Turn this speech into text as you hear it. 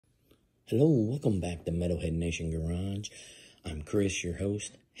Hello, welcome back to Metalhead Nation Garage. I'm Chris, your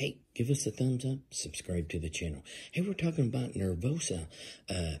host. Hey, give us a thumbs up, subscribe to the channel. Hey, we're talking about Nervosa,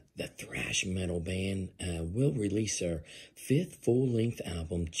 the thrash metal band. Will release their 5th full-length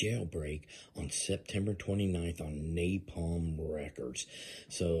album, Jailbreak, on September 29th on Napalm Records.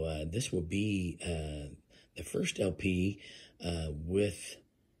 So this will be the first LP with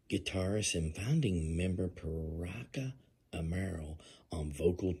guitarist and founding member Paraka Amaro on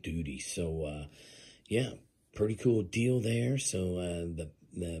vocal duty. So yeah, pretty cool deal there. So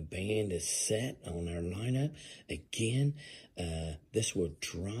the band is set on our lineup again. This will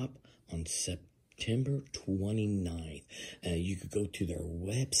drop on September 29th. You could go to their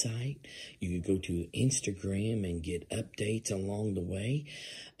website, you could go to Instagram and get updates along the way,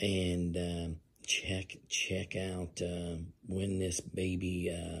 and check out when this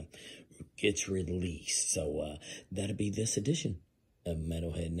baby gets released. So that'll be this edition of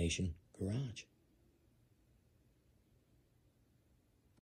Metalhead Nation Garage.